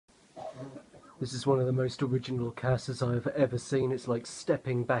This is one of the most original casas I've ever seen. It's like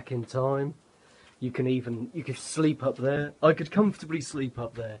stepping back in time. You could sleep up there. I could comfortably sleep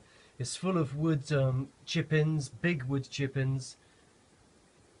up there. It's full of wood chip-ins, big wood chip-ins.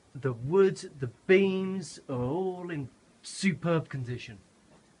 The wood, the beams are all in superb condition.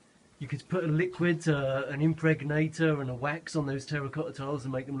 You could put a liquid, an impregnator and a wax on those terracotta tiles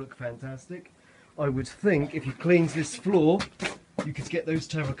and make them look fantastic. I would think if you cleaned this floor, you could get those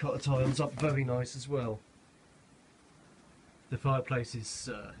terracotta tiles up very nice as well. The fireplace is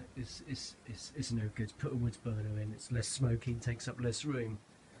no good. Put a wood burner in, it's less smoky, takes up less room.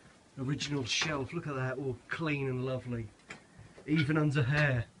 Original shelf, look at that, all clean and lovely. Even under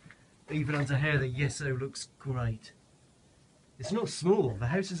here, the yeso looks great. It's not small, the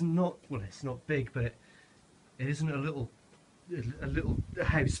house is not, well, it's not big, but it isn't a little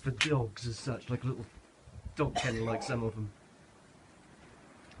house for dogs as such, like a little dog kennel like some of them.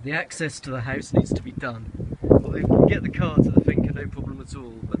 The access to the house needs to be done. Well, you can get the car to the finca, no problem at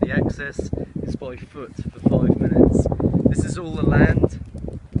all, but the access is by foot for 5 minutes. This is all the land.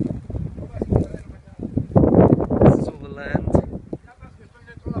 This is all the land.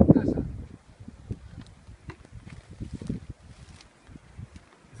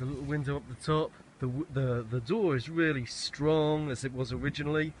 There's a little window up the top. The door is really strong as it was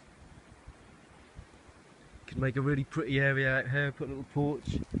originally. You can make a really pretty area out here, put a little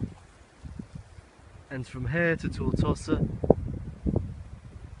porch. And from here to Tortosa,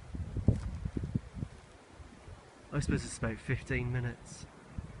 I suppose it's about 15 minutes.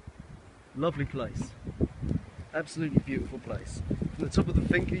 Lovely place. Absolutely beautiful place. From the top of the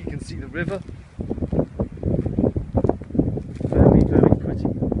finca you can see the river.